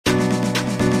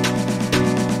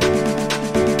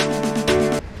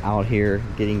out here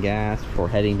getting gas before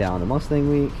heading down to Mustang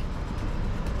Week.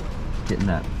 Getting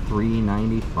that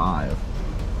 $3.95,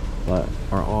 but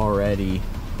are already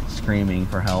screaming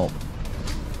for help.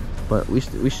 But we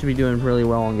should be doing really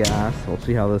well on gas. We'll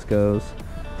see how this goes.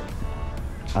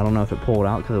 I don't know if it pulled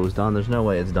out because it was done. There's no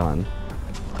way it's done.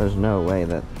 There's no way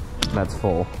that's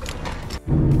full.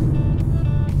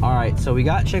 All right, so we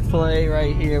got Chick-fil-A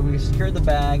right here. We secured the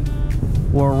bag.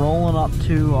 We're rolling up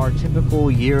to our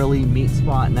typical yearly meat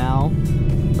spot now.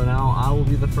 So now I will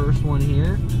be the first one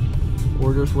here.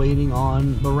 We're just waiting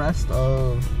on the rest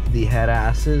of the head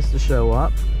asses to show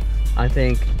up. I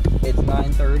think it's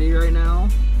 9:30 right now.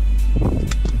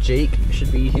 Jake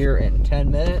should be here in 10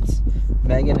 minutes.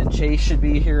 Megan and Chase should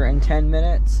be here in 10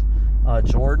 minutes.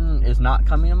 Jordan is not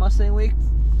coming to Mustang Week,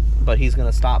 but he's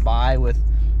gonna stop by with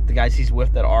the guys he's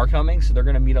with that are coming, so they're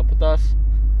gonna meet up with us,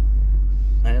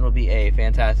 and it'll be a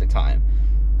fantastic time.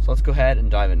 So let's go ahead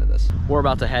and dive into this. We're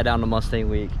about to head down to Mustang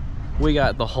Week. We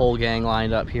got the whole gang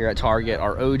lined up here at Target,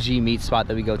 our OG meat spot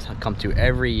that we come to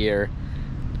every year.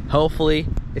 Hopefully,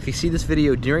 if you see this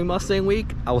video during Mustang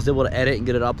Week, I was able to edit and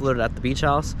get it uploaded at the beach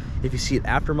house. If you see it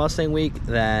after Mustang Week,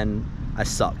 then I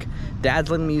suck.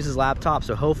 Dad's letting me use his laptop,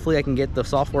 so hopefully I can get the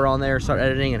software on there, start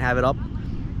editing, and have it up.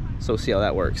 So see how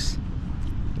that works.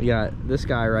 We got this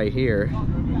guy right here.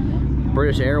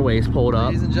 British Airways pulled up.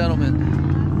 Ladies and gentlemen,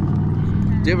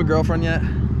 do you have a girlfriend yet?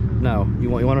 No. You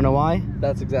want to know why?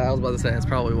 That's exactly, I was about to say, that's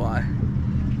probably why.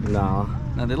 No.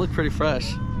 No, they look pretty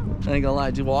fresh. I ain't gonna lie,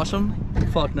 did you wash them?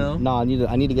 Fuck no. No,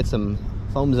 I need to get some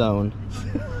foam zone.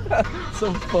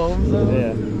 Some foam zone?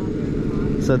 Yeah.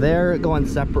 So they're going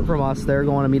separate from us. They're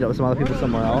going to meet up with some other people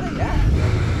somewhere else.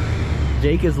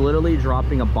 Jake is literally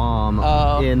dropping a bomb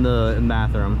in the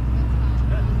bathroom.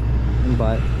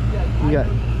 But you got...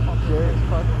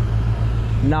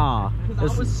 Nah. I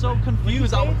was so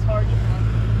confused.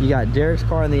 You got Derek's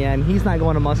car in the end. He's not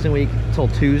going to Mustang Week till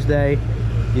Tuesday.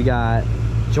 You got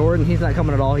Jordan. He's not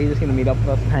coming at all. He's just going to meet up with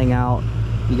us and hang out.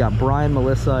 You got Brian,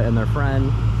 Melissa, and their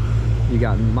friend. You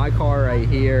got my car right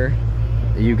here.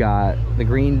 You got the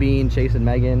Green Bean, Chase and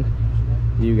Megan.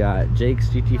 You got Jake's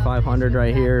GT500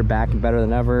 right here, back and better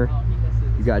than ever.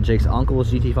 You got Jake's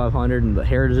uncle's GT500 in the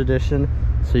Heritage Edition.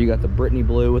 So you got the Brittany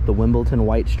Blue with the Wimbledon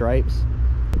white stripes.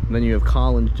 And then you have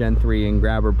Colin's Gen 3 in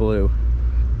Grabber Blue.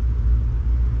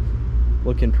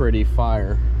 Looking pretty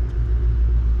fire.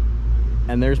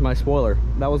 And there's my spoiler.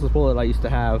 That was the spoiler that I used to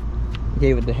have.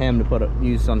 Gave it to him to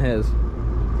use on his.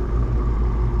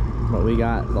 But we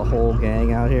got the whole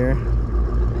gang out here.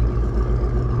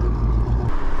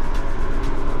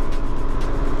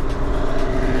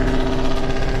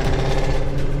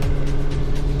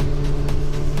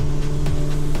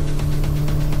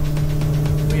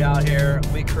 We out here,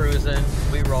 we cruising,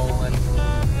 we rolling.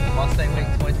 Mustang Week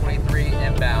 2023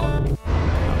 inbound.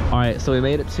 All right, so we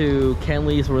made it to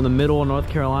Kenley's. We're in the middle of North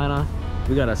Carolina.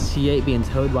 We got a C8 being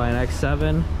towed by an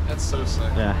X7. That's so sick.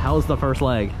 Yeah, how's the first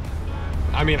leg?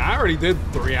 I mean, I already did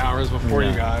 3 hours before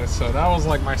you guys, so that was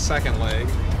like my second leg.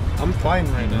 I'm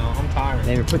fighting right now. I'm tired.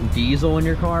 And you're putting diesel in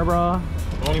your car, bro?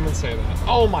 Don't even say that.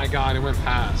 Oh my God, it went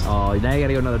past. Oh, now you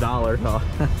gotta go another $1.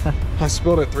 So. I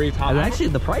spilled it 3 times. And actually,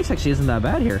 the price actually isn't that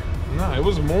bad here. No, it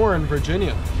was more in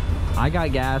Virginia. I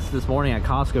got gas this morning at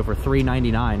Costco for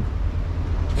 $3.99.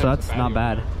 So that's not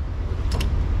bad.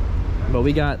 But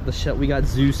we got we got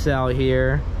Zeus out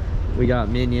here. We got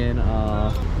Minion.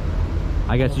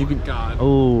 I guess you can. God.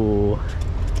 Oh.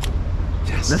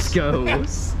 Yes. Let's go.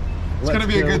 Yes. It's gonna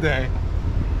be a good day.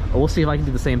 We'll see if I can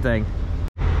do the same thing.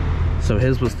 So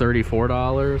his was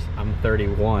 $34. I'm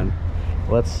 $31.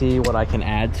 Let's see what I can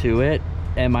add to it.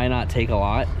 It might not take a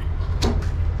lot.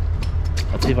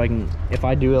 Let's see if I can. If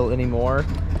I do it anymore,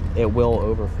 it will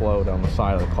overflow down the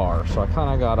side of the car. So I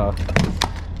kind of gotta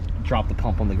drop the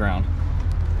pump on the ground.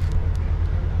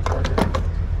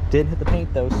 Didn't hit the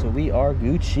paint though, so we are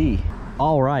Gucci.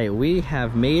 All right, we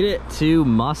have made it to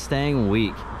Mustang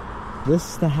Week.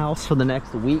 This is the house for the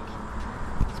next week.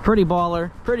 It's pretty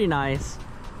baller, pretty nice.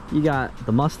 You got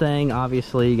the Mustang,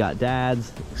 obviously. You got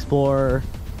Dad's Explorer.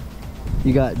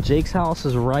 You got Jake's house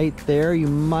is right there. You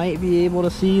might be able to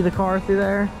see the car through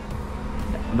there.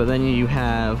 But then you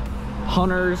have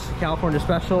Hunter's California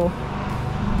Special.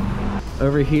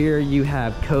 Over here you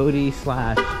have Cody /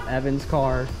 Evan's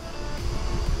car.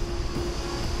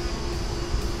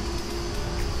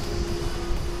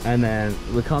 And then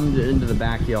we come into the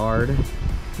backyard.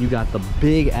 You got the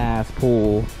big ass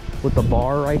pool with the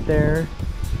bar right there.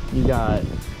 You got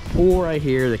pool right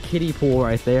here, the kiddie pool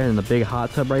right there, and the big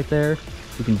hot tub right there.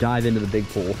 You can dive into the big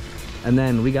pool. And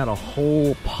then we got a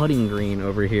whole putting green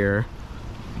over here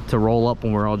to roll up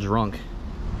when we're all drunk.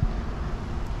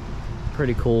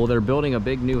 pretty cool. They're building a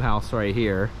big new house right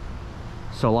here,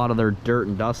 so a lot of their dirt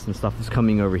and dust and stuff is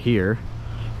coming over here,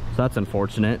 so that's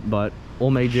unfortunate, but we'll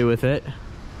make do with it.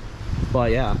 But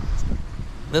yeah,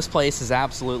 this place is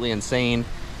absolutely insane.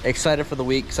 Excited for the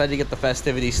week, excited to get the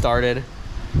festivities started.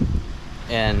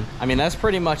 And I mean, that's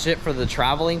pretty much it for the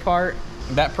traveling part.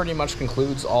 That pretty much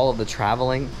concludes all of the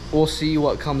traveling. We'll see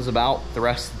what comes about the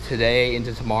rest of today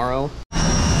into tomorrow.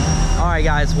 All right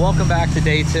guys, welcome back to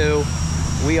day 2.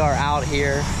 We are out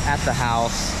here at the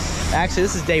house. Actually,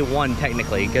 this is day 1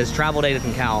 technically, because travel day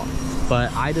doesn't count.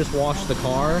 But I just washed the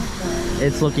car.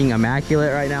 It's looking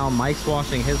immaculate right now. Mike's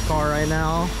washing his car right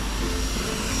now.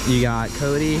 You got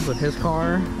Cody with his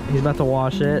car. He's about to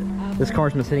wash it. This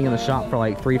car's been sitting in the shop for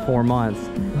like 3-4 months.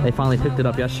 They finally picked it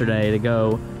up yesterday to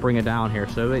go bring it down here,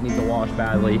 so it needs to wash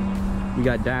badly. You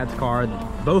got Dad's car,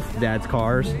 both Dad's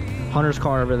cars. Hunter's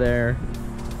car over there.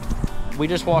 We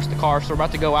just washed the car, so we're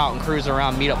about to go out and cruise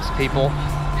around, meet up with some people,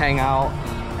 hang out,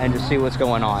 and just see what's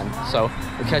going on. So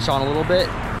we'll catch you on a little bit.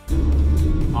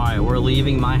 All right, we're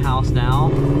leaving my house now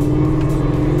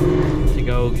to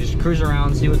go just cruise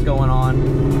around, see what's going on.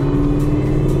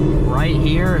 Right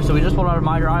here, so we just pulled out of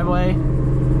my driveway.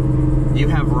 You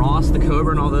have Ross, the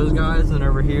Cobra, and all those guys, and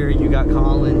over here you got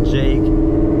Colin, Jake,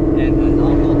 and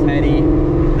Uncle Teddy.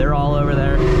 They're all over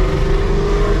there.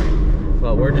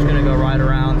 But we're just gonna go ride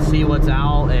around, see what's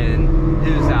out and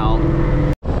who's out.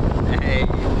 Hey,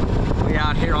 we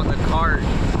out here on the cart,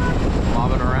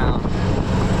 bobbing around.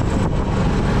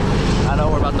 I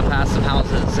know we're about to pass some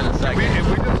houses in a second. If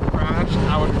we just crashed,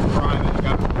 I would cry that you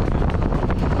got.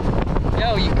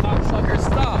 Yo, you cocksucker,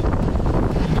 stop!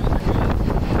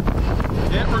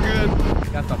 Yeah, we're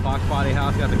good. Got the Fox Body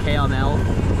House, got the KML.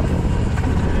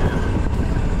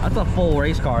 That's a full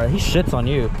race car. He shits on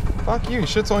you. Fuck you,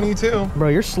 shit's on you too. Bro,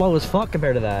 you're slow as fuck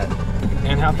compared to that.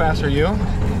 And how fast are you?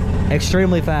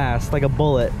 Extremely fast, like a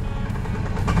bullet.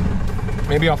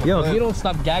 Maybe off. Yo, if you don't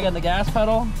stop gagging the gas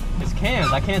pedal, it's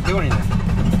cans. I can't do anything. You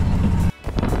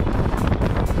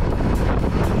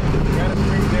gotta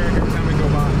swing there every time we go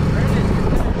by.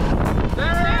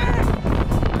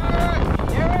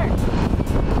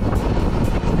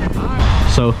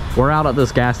 So we're out at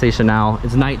this gas station now.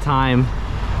 It's nighttime.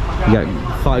 You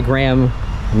got Graham,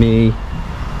 me,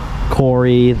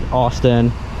 Corey,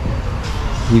 Austin.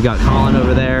 You got Colin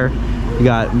over there. You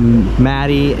got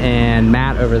Maddie and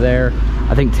Matt over there.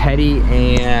 I think Teddy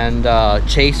and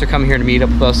Chase are coming here to meet up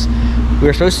with us. We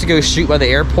were supposed to go shoot by the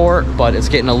airport, but it's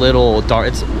getting a little dark.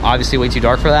 It's obviously way too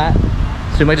dark for that.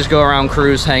 So we might just go around,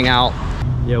 cruise, hang out.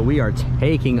 Yeah, we are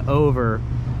taking over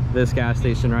this gas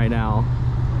station right now.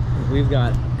 We've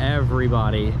got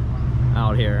everybody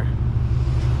out here.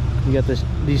 You got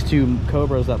these 2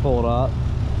 Cobras that pulled up,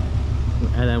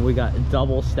 and then we got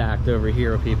double stacked over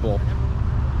here of people.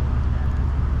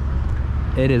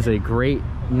 It is a great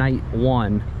night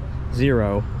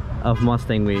 1-0 of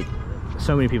Mustang week.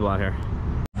 So many people out here.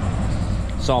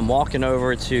 So I'm walking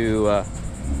over to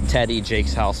Teddy,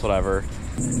 Jake's house, whatever.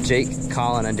 Jake,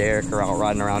 Colin, and Derek are out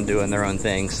riding around doing their own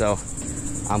thing. So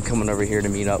I'm coming over here to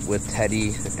meet up with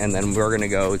Teddy, and then we're gonna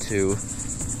go to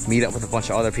meet up with a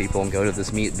bunch of other people and go to this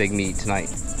big meet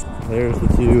tonight. There's the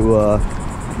 2, you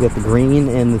got the green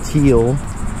and the teal.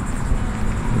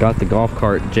 Got the golf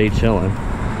cart, Jay chilling.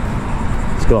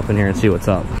 Let's go up in here and see what's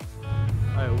up.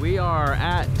 All right, we are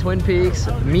at Twin Peaks,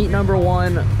 meet number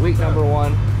 1, week number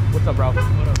 1. What's up, bro?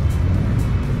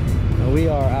 We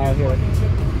are out here.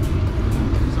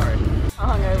 Sorry.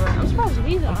 I'm supposed to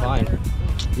be there. I'm fine.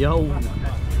 Yo,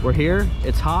 we're here.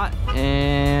 It's hot,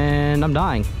 and I'm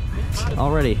dying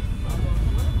already.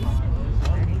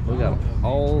 We got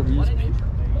all these people.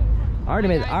 I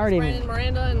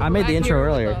made the intro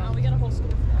earlier.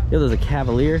 Yo, there's a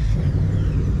Cavalier.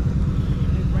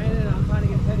 I'm trying to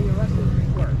get Teddy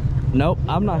arrested. Nope,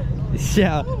 I'm not.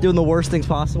 Yeah, doing the worst things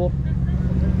possible.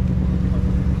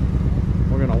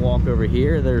 We're gonna walk over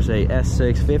here. There's a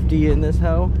S650 in this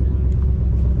hoe.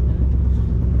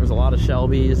 There's a lot of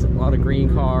Shelbys, a lot of green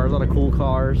cars, a lot of cool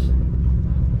cars.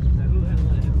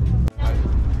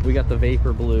 We got the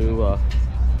Vapor Blue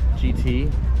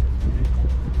GT.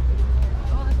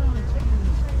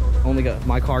 Only got,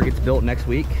 my car gets built next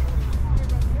week.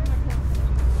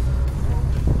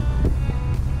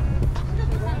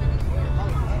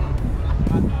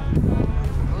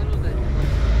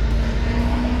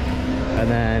 And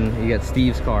then you got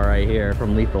Steve's car right here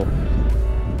from Lethal.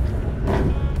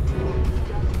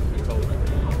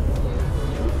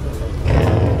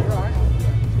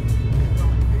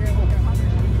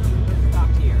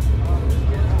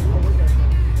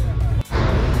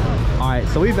 Alright,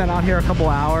 so we've been out here a couple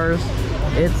hours.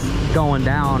 It's going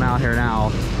down out here now.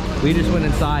 We just went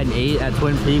inside and ate at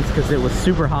Twin Peaks because it was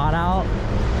super hot out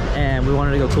and we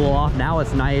wanted to go cool off. Now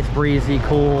it's nice, breezy,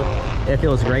 cool. It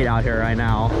feels great out here right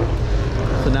now.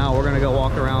 So now we're gonna go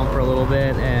walk around for a little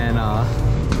bit and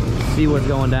see what's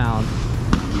going down.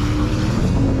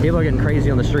 People are getting crazy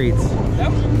on the streets.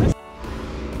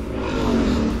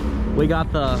 We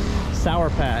got the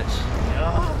Sour Patch.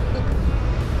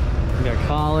 We got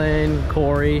Colin,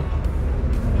 Corey,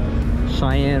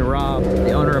 Cheyenne, Rob,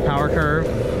 the owner of Power Curve.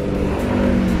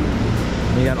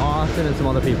 We got Austin and some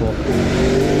other people.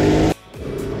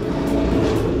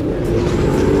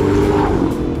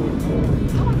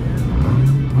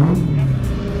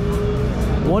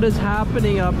 What is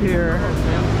happening up here?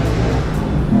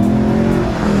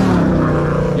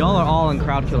 Y'all are all in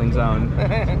crowd killing zone.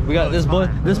 We got this bush.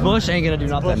 This bush ain't gonna do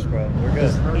nothing. Bush, bro. We're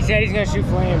good. He said he's gonna shoot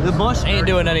flames. The bush ain't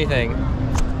doing anything.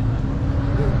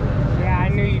 Yeah, I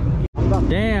knew you.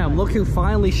 Damn! Look who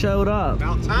finally showed up.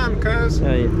 About time, cuz.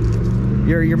 Hey,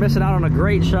 you're missing out on a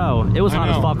great show. It was hot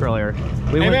as fuck earlier.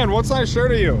 Hey man, what size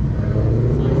shirt are you?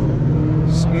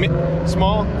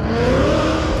 Small?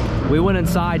 We went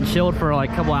inside and chilled for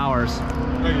like a couple hours.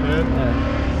 Oh, you did?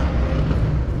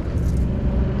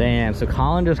 Damn, so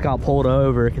Colin just got pulled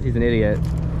over because he's an idiot.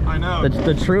 I know.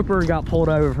 The trooper got pulled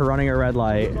over for running a red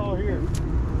light. It's all here.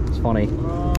 It's funny.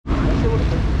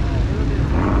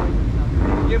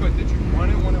 Yeah, but did you run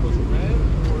it when it was red?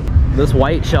 Or... This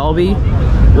white Shelby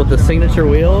with the signature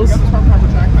wheels.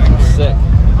 Sick.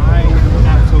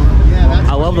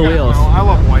 I love the wheels. No, I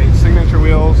love white. Signature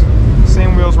wheels.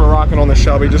 Same wheels we're rocking on the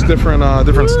Shelby, just different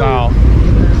style.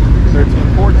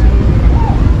 13, 14.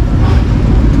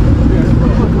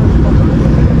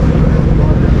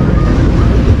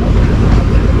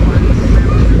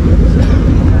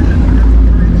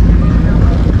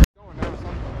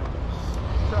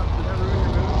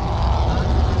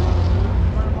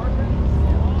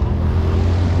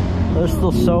 There's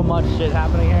still so much shit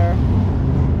happening here.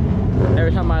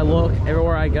 Every time I look,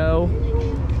 everywhere I go,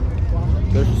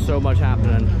 there's just so much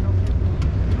happening.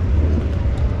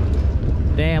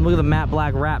 Damn, look at the matte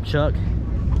black wrap, Chuck.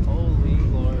 Holy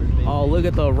Lord. Baby. Oh, look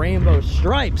at the rainbow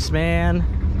stripes, man.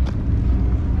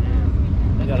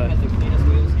 I got the cleanest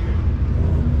wheels here.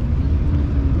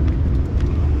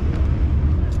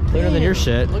 Cleaner than your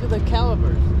shit. Look at the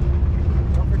calipers.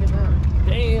 Don't forget that.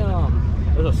 Damn.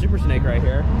 There's a Super Snake right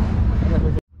here.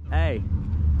 Hey,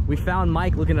 we found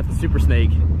Mike looking at the Super Snake.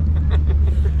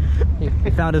 He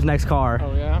found his next car.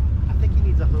 Oh yeah? I think he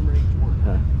needs a Hummer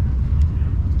H1.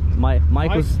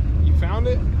 Mike was... You found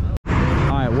it?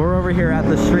 Alright, we're over here at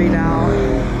the street now.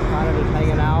 Kind of just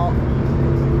hanging out.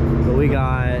 But we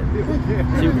got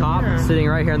two cops sitting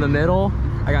right here in the middle.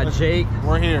 I got Jake.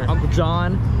 We're here. Uncle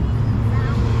John.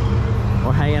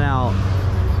 We're hanging out.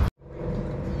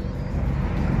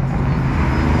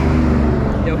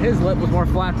 Yo, his lip was more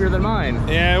flappier than mine.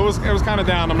 Yeah, it was kind of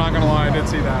down. I'm not gonna lie, I did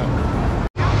see that.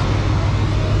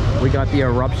 We got the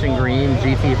Eruption Green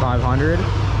GT 500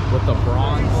 with the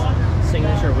bronze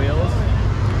signature wheels.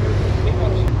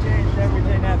 Changed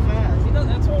everything that fast. He does,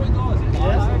 that's what he does.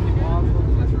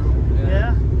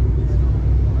 Yeah.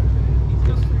 It's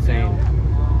just insane.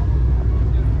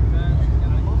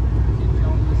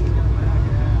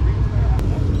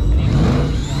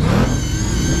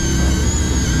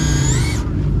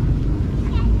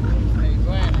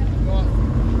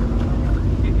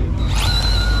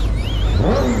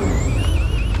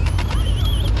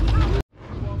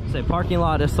 Say parking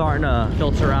lot is starting to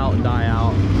filter out and die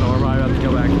out, so we're probably about to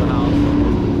go back to the house.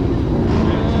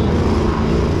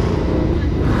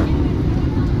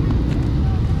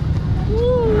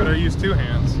 You better use two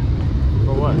hands.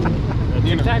 For what?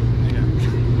 You know, yeah.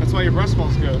 That's why your breath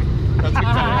smells good. That's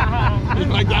exactly. You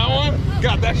like that one?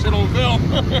 Got that shit on film.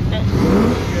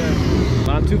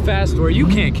 I'm too fast where you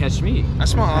can't catch me. I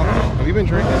smell alcohol. Have you been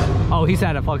drinking? Oh, he's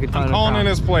had a fucking ton I'm of calling time. in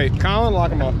his plate. Colin,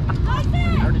 lock him up.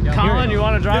 Colin, you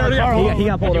want to drive the car home? He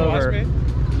got pulled over. You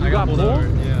got pulled over?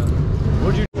 Yeah.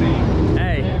 What'd you see?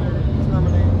 Hey.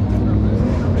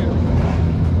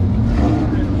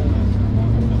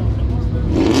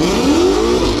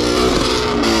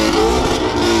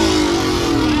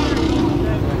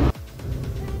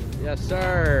 Yes,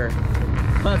 sir.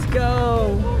 Let's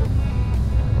go.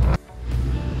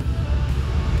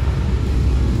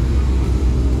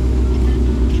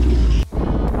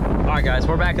 Alright guys,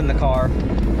 we're back in the car.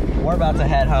 We're about to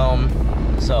head home.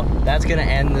 So that's gonna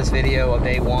end this video of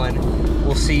day one.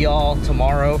 We'll see y'all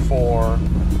tomorrow for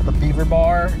the Beaver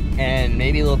Bar and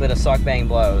maybe a little bit of Suck Bang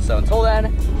Blow. So until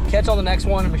then, catch you on the next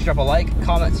one. Make sure to drop a like,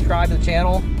 comment, subscribe to the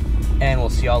channel, and we'll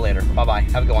see y'all later. Bye bye.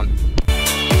 Have a good one.